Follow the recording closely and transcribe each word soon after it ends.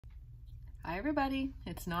Hi everybody,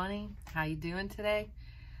 it's Nani. How you doing today?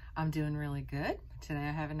 I'm doing really good. Today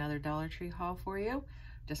I have another Dollar Tree haul for you.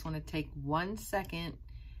 Just want to take 1 second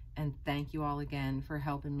and thank you all again for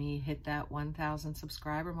helping me hit that 1,000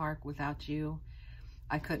 subscriber mark. Without you,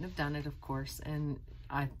 I couldn't have done it, of course, and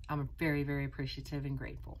I'm very, very appreciative and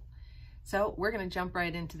grateful. So we're going to jump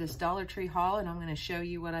right into this Dollar Tree haul, and I'm going to show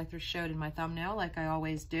you what I just showed in my thumbnail like I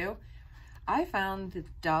always do. I found the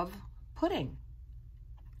Dove pudding.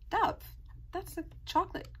 Dove. That's the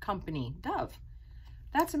chocolate company, Dove.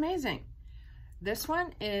 That's amazing. This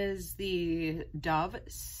one is the Dove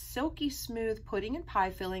Silky Smooth Pudding and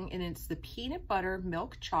Pie Filling, and it's the peanut butter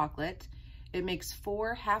milk chocolate. It makes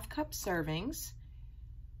 4 half-cup servings.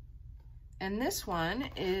 And this one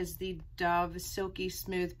is the Dove Silky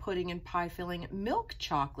Smooth Pudding and Pie Filling Milk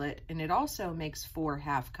Chocolate, and it also makes 4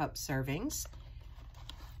 half-cup servings.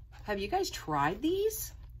 Have you guys tried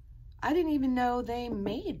these? I didn't even know they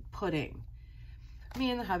made pudding. Me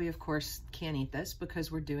and the hubby, of course, can't eat this because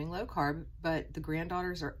we're doing low carb, but the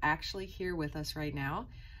granddaughters are actually here with us right now.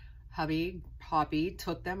 Hoppy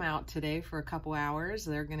took them out today for a couple hours.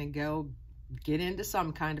 They're gonna go get into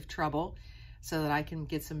some kind of trouble so that I can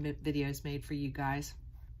get some videos made for you guys.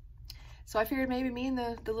 So I figured maybe me and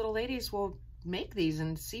the little ladies will make these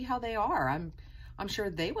and see how they are. I'm sure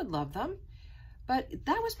they would love them. But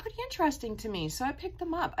that was pretty interesting to me, so I picked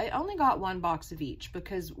them up. I only got 1 box of each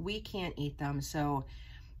because we can't eat them, so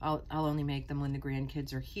I'll only make them when the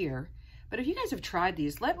grandkids are here. But if you guys have tried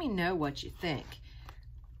these, let me know what you think.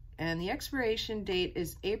 And the expiration date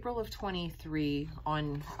is April of 23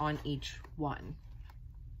 on each one.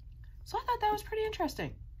 So I thought that was pretty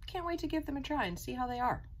interesting. Can't wait to give them a try and see how they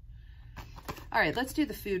are. All right, let's do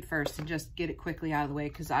the food first and just get it quickly out of the way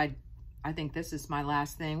because I think this is my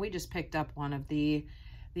last thing. We just picked up one of the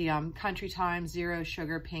Country Time Zero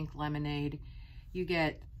Sugar Pink Lemonade. You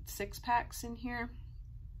get 6 packs in here.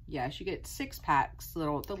 Yes, you get 6 packs, the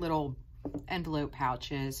little envelope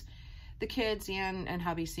pouches. The kids and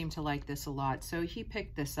hubby seem to like this a lot, so he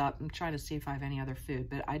picked this up. I'm trying to see if I have any other food,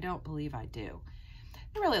 but I don't believe I do.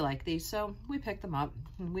 I really like these, so we picked them up.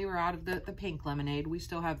 And we were out of the pink lemonade. We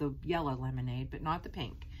still have the yellow lemonade, but not the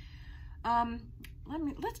pink.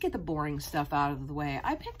 Let's get the boring stuff out of the way.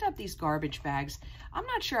 I picked up these garbage bags. I'm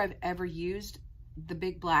not sure I've ever used the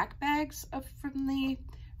big black bags from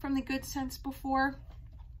the Good Sense before.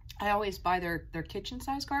 I always buy their kitchen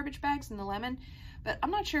size garbage bags in the lemon, but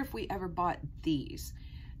I'm not sure if we ever bought these.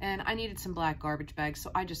 And I needed some black garbage bags,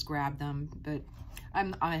 so I just grabbed them, but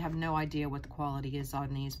I have no idea what the quality is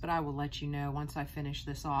on these, but I will let you know once I finish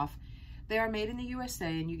this off. They are made in the USA,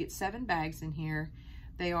 and you get 7 bags in here.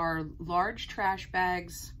 They are large trash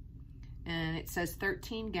bags, and it says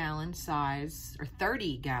 13-gallon size, or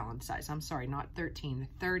 30-gallon size. I'm sorry, not 13,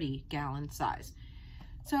 30-gallon size.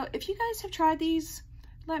 So if you guys have tried these,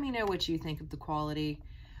 let me know what you think of the quality.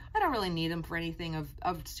 I don't really need them for anything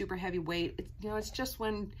of super heavy weight. It's just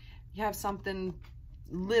when you have something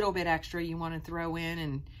little bit extra you want to throw in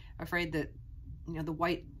and afraid that, the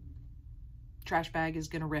white trash bag is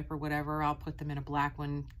going to rip or whatever, I'll put them in a black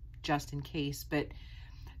one just in case. But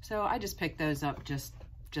so I just picked those up just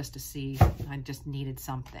to see. I just needed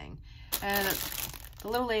something. And the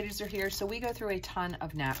little ladies are here, so we go through a ton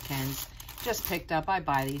of napkins. Just picked up, I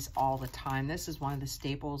buy these all the time. This is one of the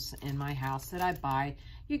staples in my house that I buy.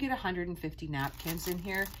 You get 150 napkins in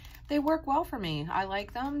here. They work well for me. I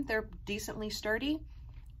like them. They're decently sturdy.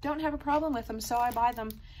 Don't have a problem with them, so I buy them.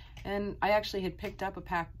 And I actually had picked up a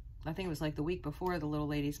pack, I think it was like the week before the little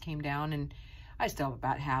ladies came down, and I still have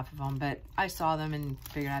about half of them, but I saw them and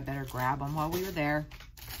figured I better grab them while we were there.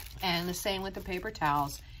 And the same with the paper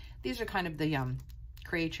towels. These are kind of the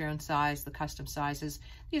create your own size, the custom sizes.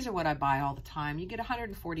 These are what I buy all the time. You get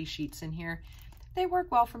 140 sheets in here. They work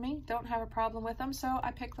well for me. Don't have a problem with them, so I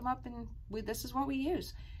picked them up, and this is what we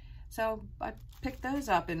use. So I picked those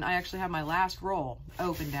up, and I actually have my last roll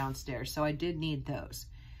open downstairs, so I did need those.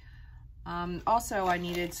 Also, I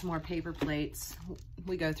needed some more paper plates.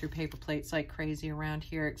 We go through paper plates like crazy around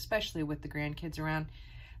here, especially with the grandkids around.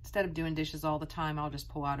 Instead of doing dishes all the time, I'll just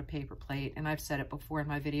pull out a paper plate. And I've said it before in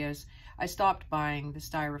my videos, I stopped buying the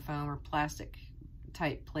styrofoam or plastic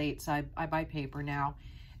type plates. I buy paper now.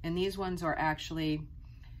 And these ones are actually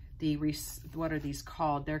what are these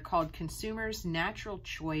called? They're called Consumer's Natural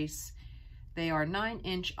Choice. They are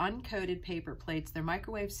 9-inch uncoated paper plates. They're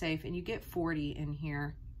microwave safe, and you get 40 in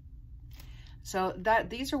here. So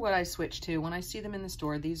these are what I switch to. When I see them in the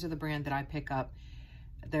store, these are the brand that I pick up.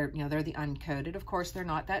 They're the uncoated. Of course, they're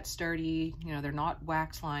not that sturdy. They're not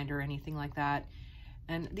wax lined or anything like that.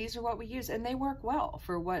 And these are what we use, and they work well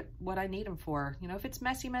for what I need them for. If it's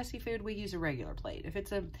messy food, we use a regular plate. If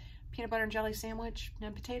it's a peanut butter and jelly sandwich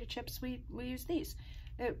and potato chips, we use these.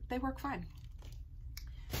 They work fine.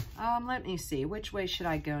 Let me see, which way should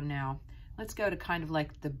I go now? Let's go to kind of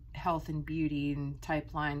like the health and beauty and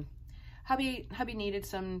type line. Hubby needed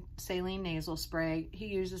some saline nasal spray. He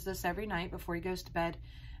uses this every night before he goes to bed,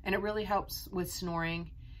 and it really helps with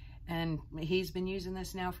snoring. And he's been using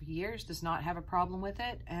this now for years, does not have a problem with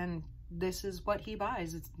it. And this is what he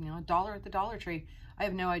buys. It's, you know, $1 at the Dollar Tree. I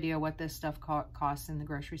have no idea what this stuff costs in the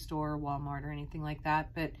grocery store or Walmart or anything like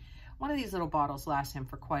that, but one of these little bottles lasts him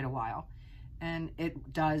for quite a while, and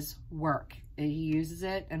it does work. He uses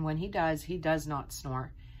it, and when he does not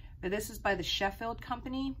snore. But this is by the Sheffield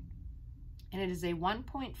Company, and it is a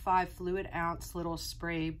 1.5 fluid ounce little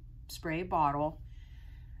spray bottle.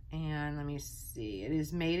 And let me see, it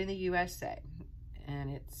is made in the USA, and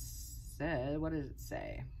it said, what does it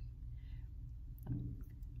say?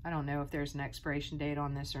 I don't know if there's an expiration date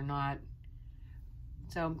on this or not.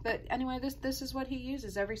 So, but anyway, this is what he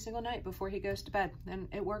uses every single night before he goes to bed, and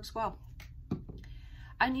it works well.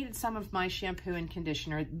 I needed some of my shampoo and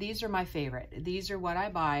conditioner. These are my favorite. These are what I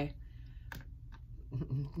buy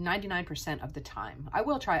 99% of the time. I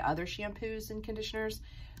will try other shampoos and conditioners.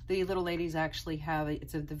 The little ladies actually have,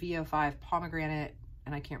 it's the VO5 pomegranate,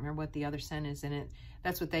 and I can't remember what the other scent is in it.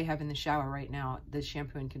 That's what they have in the shower right now, the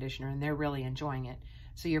shampoo and conditioner, and they're really enjoying it.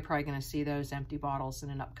 So you're probably going to see those empty bottles in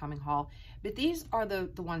an upcoming haul. But these are the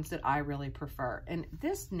ones that I really prefer. And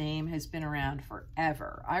this name has been around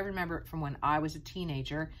forever. I remember it from when I was a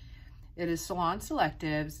teenager. It is Salon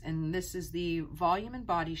Selectives, and this is the Volume and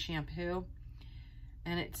Body Shampoo.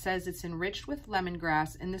 And it says it's enriched with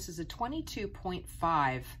lemongrass, and this is a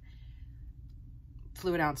 22.5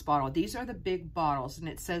 fluid ounce bottle. These are the big bottles, and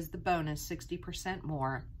it says the bonus 60%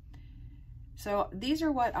 more. So these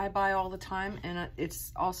are what I buy all the time, and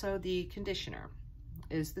it's also the conditioner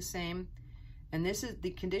is the same. And this is,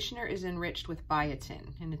 the conditioner is enriched with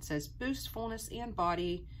biotin, and it says boost fullness and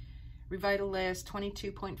body, Revitalize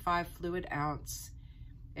 22.5 fluid ounce,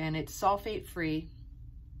 and it's sulfate free.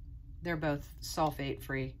 They're both sulfate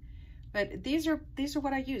free, but these are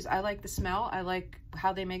what I use. I like the smell. I like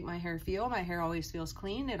how they make my hair feel. My hair always feels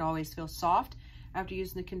clean. It always feels soft after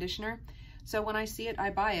using the conditioner. So when I see it, I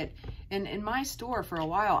buy it. And in my store for a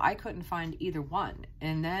while, I couldn't find either one.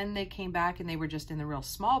 And then they came back and they were just in the real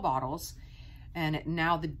small bottles. And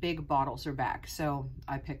now the big bottles are back. So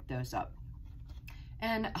I picked those up.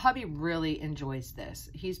 And hubby really enjoys this.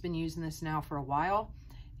 He's been using this now for a while.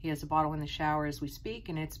 He has a bottle in the shower as we speak,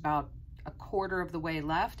 and it's about a quarter of the way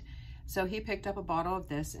left. So he picked up a bottle of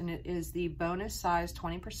this, and it is the bonus size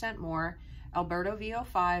 20% more Alberto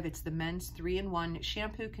VO5. It's the men's 3-in-1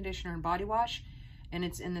 shampoo, conditioner, and body wash, and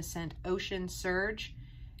it's in the scent Ocean Surge,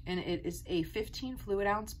 and it is a 15 fluid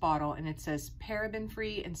ounce bottle, and it says paraben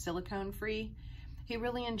free and silicone free. He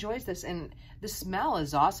really enjoys this, and the smell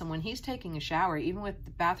is awesome. When he's taking a shower, even with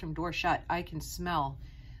the bathroom door shut, I can smell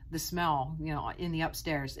the smell, you know, in the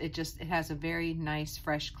upstairs. It has a very nice,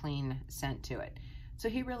 fresh, clean scent to it. So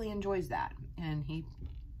he really enjoys that, and he,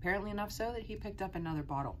 apparently enough so that he picked up another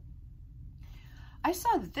bottle. I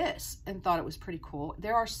saw this and thought it was pretty cool.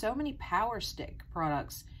 There are so many Power Stick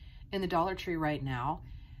products in the Dollar Tree right now,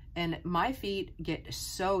 and my feet get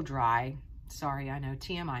so dry. Sorry, I know,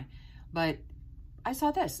 TMI, but I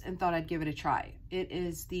saw this and thought I'd give it a try. It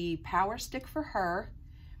is the Power Stick for Her,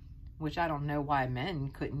 which I don't know why men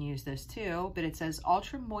couldn't use this too, but it says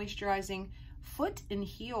Ultra Moisturizing Foot and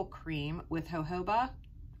Heel Cream with jojoba,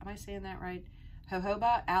 am I saying that right?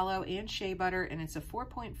 Jojoba, aloe, and shea butter, and it's a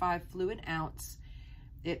 4.5 fluid ounce.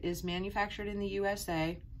 It is manufactured in the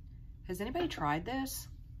USA. Has anybody tried this?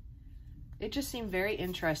 It just seemed very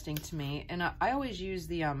interesting to me, and I always use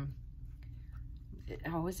the,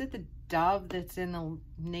 oh, is it the Dove that's in the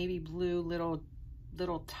navy blue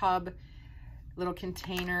little tub, little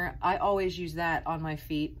container? I always use that on my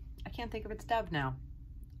feet. I can't think of its Dove now.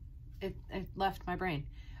 It left my brain.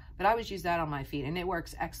 But I always use that on my feet, and it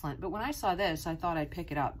works excellent. But when I saw this, I thought I'd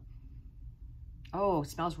pick it up. Oh, it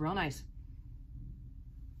smells real nice.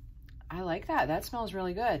 I like that. That smells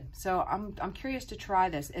really good. So I'm curious to try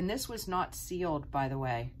this. And this was not sealed, by the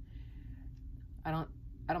way.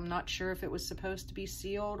 I'm not sure if it was supposed to be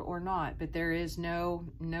sealed or not, but there is no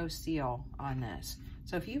seal on this.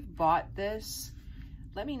 So if you've bought this,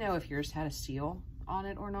 let me know if yours had a seal on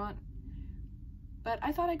it or not. But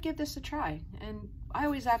I thought I'd give this a try. And I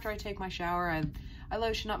always, after I take my shower, I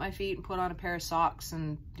lotion up my feet and put on a pair of socks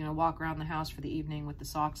and, you know, walk around the house for the evening with the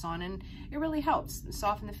socks on, and it really helps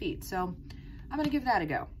soften the feet. So I'm gonna give that a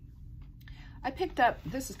go. I picked up,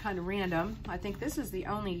 this is kind of random. I think this is the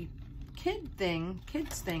only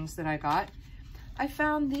kids things that I got. I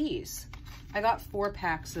found these. I got 4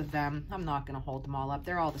 packs of them. I'm not going to hold them all up.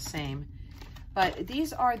 They're all the same. But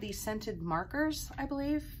these are the scented markers, I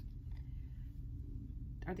believe.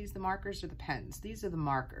 Are these the markers or the pens? These are the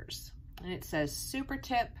markers. And it says Super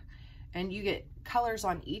Tip, and you get colors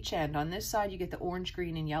on each end. On this side, you get the orange,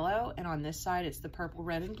 green, and yellow, and on this side, it's the purple,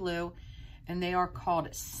 red, and blue, and they are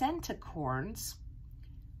called Centicorns.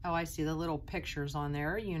 Oh, I see the little pictures on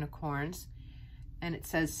there are unicorns, and it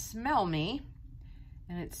says Smell Me,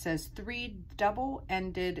 and it says 3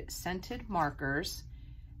 double-ended scented markers,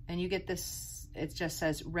 and you get this, it just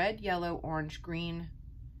says red, yellow, orange, green,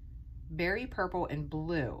 berry, purple, and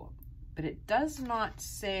blue, but it does not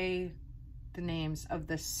say the names of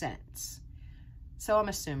the scents. So I'm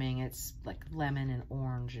assuming it's like lemon and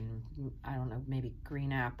orange and I don't know, maybe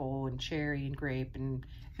green apple and cherry and grape and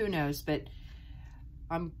who knows, but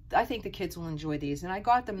I think the kids will enjoy these. And I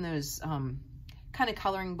got them those kind of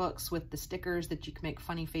coloring books with the stickers that you can make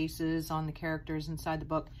funny faces on the characters inside the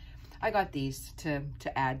book. I got these to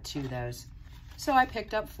add to those. So I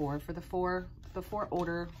picked up 4 for the four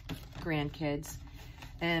older grandkids.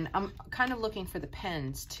 And I'm kind of looking for the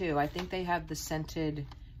pens too. I think they have the scented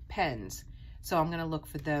pens. So I'm gonna look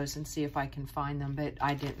for those and see if I can find them, but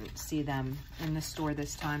I didn't see them in the store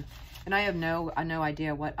this time. And I have no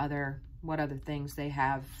idea what other things they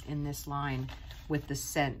have in this line with the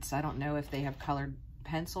scents. I don't know if they have colored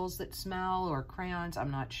pencils that smell or crayons.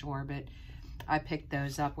 I'm not sure, but I picked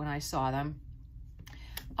those up when I saw them.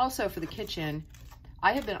 Also for the kitchen,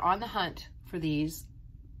 I have been on the hunt for these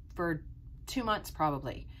for 2 months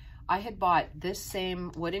probably. I had bought this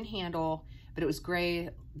same wooden handle, but it was gray,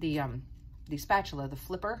 the spatula, the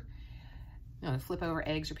flipper, you know, flip over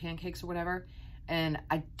eggs or pancakes or whatever. And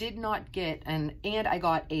I did not get, and I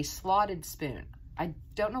got a slotted spoon. I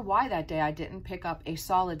don't know why that day I didn't pick up a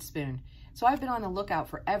solid spoon. So I've been on the lookout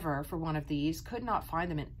forever for one of these. Could not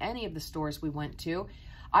find them in any of the stores we went to.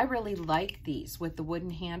 I really like these with the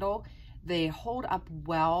wooden handle. They hold up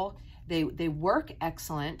well. They work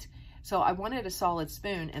excellent. So I wanted a solid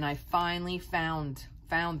spoon, and I finally found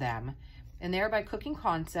them. And they're by Cooking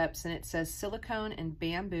Concepts, and it says silicone and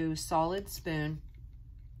bamboo solid spoon.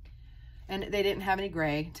 And they didn't have any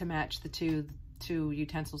gray to match the two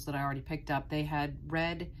utensils that I already picked up. They had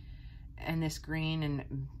red and this green,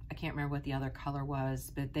 and I can't remember what the other color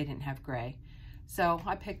was, but they didn't have gray. So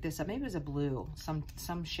I picked this up. Maybe it was a blue,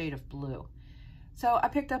 some shade of blue. So I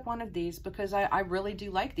picked up one of these because I really do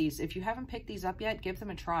like these. If you haven't picked these up yet, give them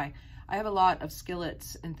a try. I have a lot of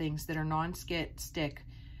skillets and things that are non-stick,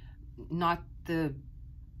 not the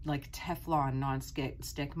like Teflon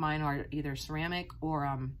non-stick. Mine are either ceramic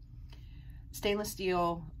or stainless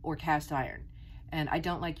steel or cast iron. And I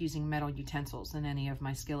don't like using metal utensils in any of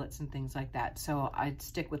my skillets and things like that. So I'd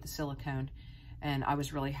stick with the silicone, and I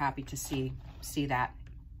was really happy to see that.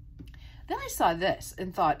 Then I saw this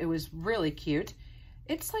and thought it was really cute.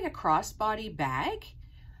 It's like a crossbody bag.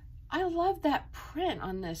 I love that print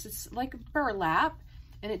on this. It's like burlap,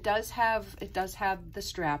 and it does have the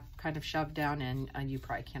strap kind of shoved down in. You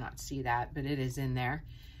probably cannot see that, but it is in there.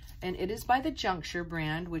 And it is by the Juncture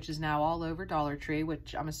brand, which is now all over Dollar Tree,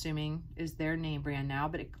 which I'm assuming is their name brand now,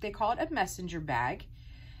 but they call it a messenger bag.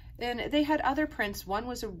 And they had other prints. One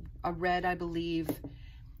was a red, I believe,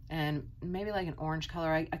 and maybe like an orange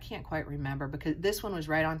color. I can't quite remember, because this one was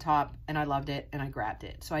right on top, and I loved it, and I grabbed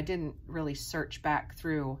it. So I didn't really search back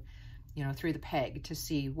through, you know, through the peg to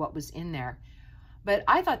see what was in there. But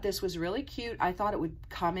I thought this was really cute. I thought it would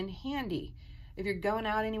come in handy. If you're going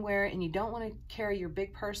out anywhere and you don't want to carry your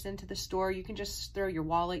big purse into the store, you can just throw your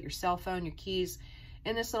wallet, your cell phone, your keys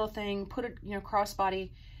in this little thing, put it, you know,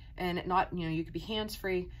 crossbody, and not, you know, you could be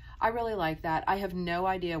hands-free. I really like that. I have no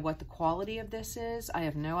idea what the quality of this is. I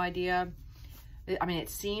have no idea. I mean, it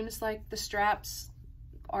seems like the straps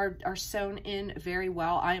are sewn in very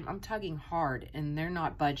well. I'm tugging hard, and they're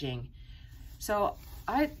not budging. So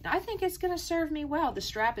I think it's going to serve me well. The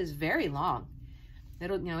strap is very long.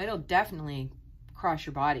 It'll definitely cross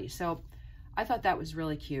your body. So I thought that was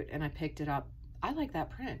really cute, and I picked it up. I like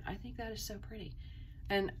that print. I think that is so pretty.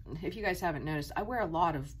 And if you guys haven't noticed, I wear a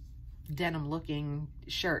lot of denim looking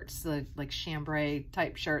shirts, like chambray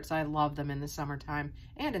type shirts. I love them in the summertime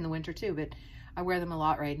and in the winter too, but I wear them a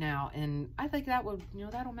lot right now, and I think that would, you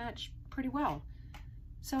know, that'll match pretty well.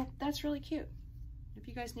 So that's really cute. If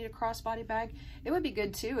you guys need a crossbody bag, it would be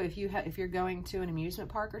good too if you're going to an amusement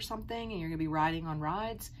park or something and you're gonna be riding on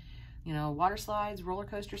rides, you know, water slides, roller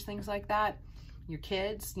coasters, things like that. Your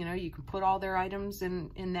kids, you know, you can put all their items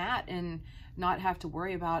in that and not have to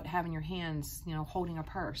worry about having your hands, you know, holding a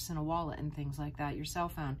purse and a wallet and things like that, your cell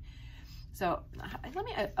phone. So let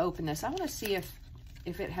me open this. I want to see if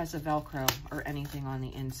it has a Velcro or anything on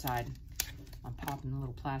the inside. I'm popping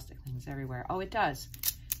little plastic things everywhere. Oh, it does.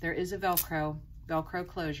 There is a Velcro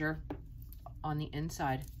closure on the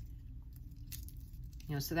inside.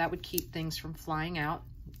 You know, so that would keep things from flying out.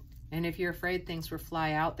 And if you're afraid things will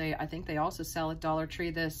fly out, I think they also sell at Dollar Tree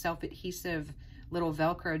the self-adhesive little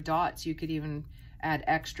Velcro dots. You could even add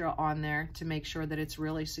extra on there to make sure that it's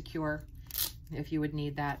really secure if you would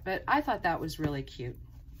need that. But I thought that was really cute.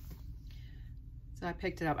 So I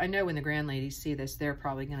picked it up. I know when the grand ladies see this, they're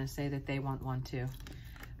probably going to say that they want one too.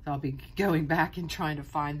 So I'll be going back and trying to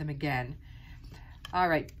find them again. All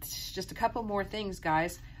right, just a couple more things,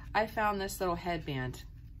 guys. I found this little headband.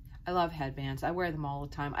 I love headbands. I wear them all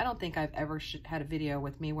the time. I don't think I've ever had a video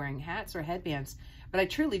with me wearing hats or headbands, but I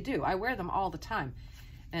truly do. I wear them all the time.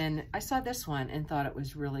 And I saw this one and thought it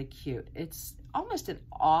was really cute. It's almost an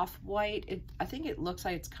off-white. I think it looks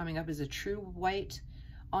like it's coming up as a true white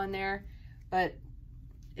on there, but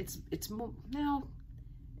it's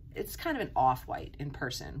kind of an off-white in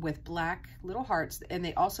person with black little hearts. And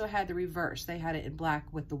they also had the reverse. They had it in black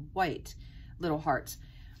with the white little hearts.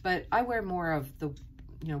 But I wear more of the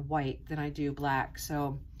white than I do black.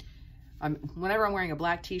 So whenever I'm wearing a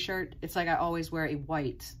black t-shirt, it's like I always wear a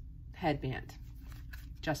white headband.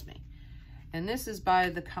 Just me. And this is by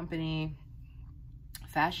the company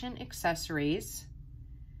Fashion Accessories.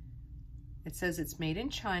 It says it's made in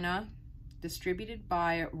China, distributed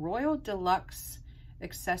by Royal Deluxe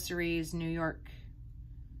Accessories, New York.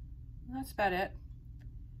 And that's about it.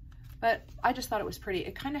 But I just thought it was pretty.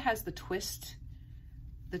 It kind of has the twist,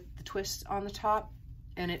 the twist on the top.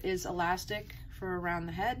 And it is elastic for around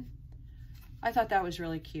the head. I thought that was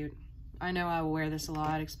really cute. I know I will wear this a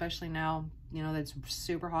lot, especially now, you know, that it's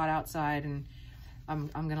super hot outside, and I'm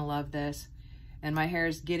gonna love this. And my hair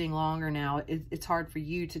is getting longer now. It's hard for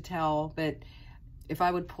you to tell, but if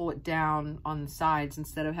I would pull it down on the sides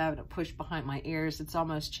instead of having it push behind my ears, it's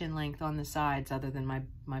almost chin length on the sides, other than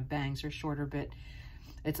my bangs are shorter, but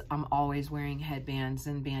I'm always wearing headbands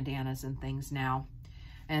and bandanas and things now.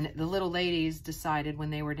 And the little ladies decided when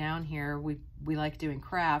they were down here, we like doing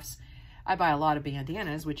crafts. I buy a lot of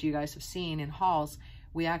bandanas, which you guys have seen in hauls.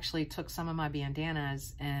 We actually took some of my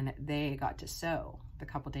bandanas and they got to sew a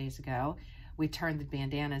couple days ago. We turned the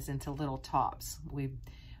bandanas into little tops. We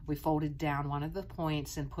folded down one of the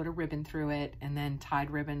points and put a ribbon through it, and then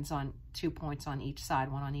tied ribbons on 2 points on each side,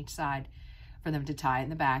 one on each side, for them to tie in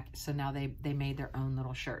the back. So now they made their own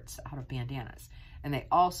little shirts out of bandanas. And they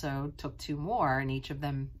also took 2 more, and each of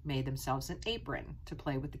them made themselves an apron to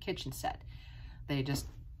play with the kitchen set. They just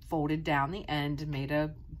folded down the end, made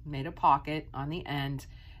a pocket on the end,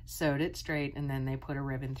 sewed it straight, and then they put a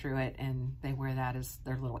ribbon through it, and they wear that as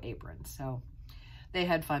their little apron. So they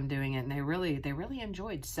had fun doing it, and they really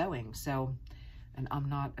enjoyed sewing. So, and I'm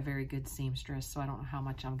not a very good seamstress, so I don't know how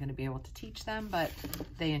much I'm going to be able to teach them, but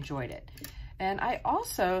they enjoyed it. And I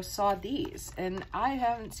also saw these, and I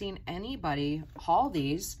haven't seen anybody haul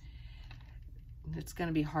these. It's going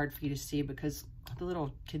to be hard for you to see because the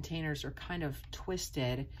little containers are kind of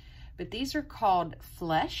twisted, but these are called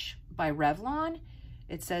Flesh by Revlon.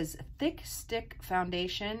 It says Thick Stick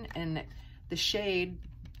Foundation, and the shade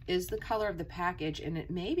is the color of the package, and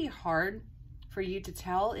it may be hard for you to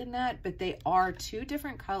tell in that, but they are 2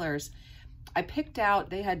 different colors. I picked out,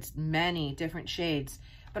 they had many different shades,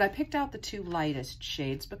 but I picked out the 2 lightest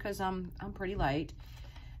shades because I'm pretty light.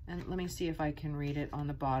 And let me see if I can read it on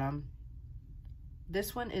the bottom.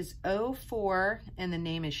 This one is 04 and the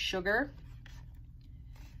name is Sugar.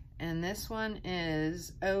 And this one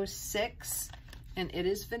is 06 and it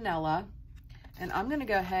is Vanilla. And I'm gonna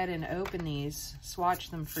go ahead and open these, swatch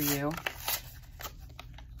them for you.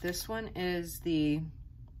 This one is the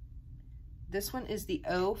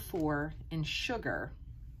 04 in Sugar.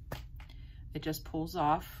 It just pulls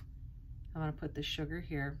off. I'm gonna put the Sugar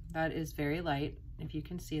here. That is very light, if you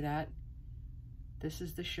can see that. This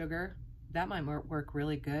is the Sugar. That might work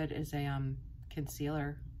really good as a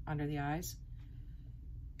concealer under the eyes.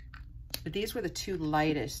 But these were the 2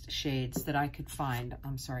 lightest shades that I could find.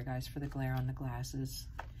 I'm sorry guys for the glare on the glasses.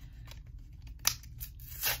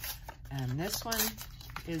 And this one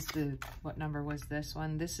is what number was this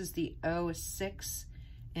one? This is the 06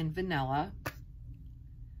 in Vanilla.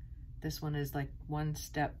 This one is like 1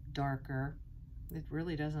 step darker. It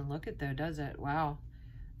really doesn't look it though, does it? Wow.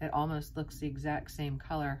 It almost looks the exact same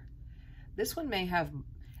color. This one may have,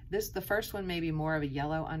 the first one may be more of a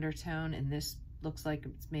yellow undertone, and this looks like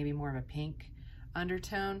it's maybe more of a pink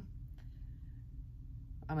undertone.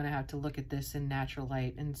 I'm gonna have to look at this in natural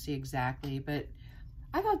light and see exactly, but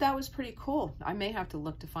I thought that was pretty cool. I may have to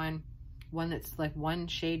look to find one that's like 1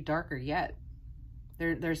 shade darker yet.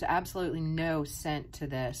 There's absolutely no scent to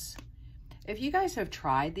this. If you guys have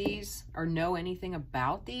tried these or know anything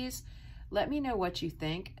about these, let me know what you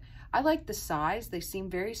think. I like the size. They seem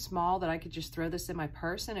very small that I could just throw this in my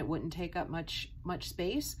purse and it wouldn't take up much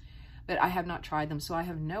space. But I have not tried them, so I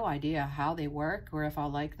have no idea how they work or if I'll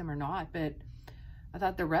like them or not. But I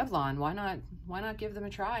thought the Revlon, why not give them a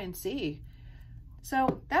try and see?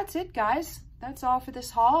 So that's it, guys. That's all for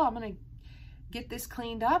this haul. I'm gonna get this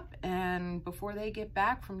cleaned up, and before they get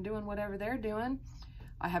back from doing whatever they're doing,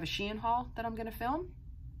 I have a Shein haul that I'm gonna film,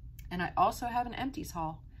 and I also have an empties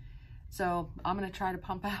haul. So I'm gonna try to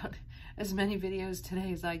pump out as many videos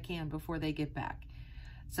today as I can before they get back.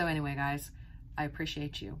 So anyway, guys, I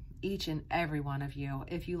appreciate you, each and every one of you.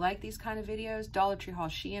 If you like these kind of videos, Dollar Tree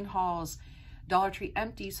hauls, Shein hauls, Dollar Tree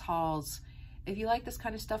empties hauls, if you like this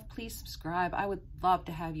kind of stuff, please subscribe. I would love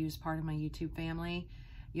to have you as part of my YouTube family.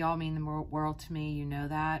 Y'all mean the world to me, you know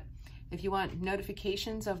that. If you want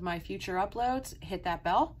notifications of my future uploads, hit that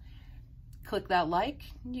bell, click that like.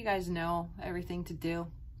 You guys know everything to do.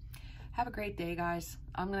 Have a great day, guys.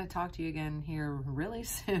 I'm gonna talk to you again here really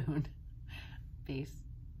soon. Peace.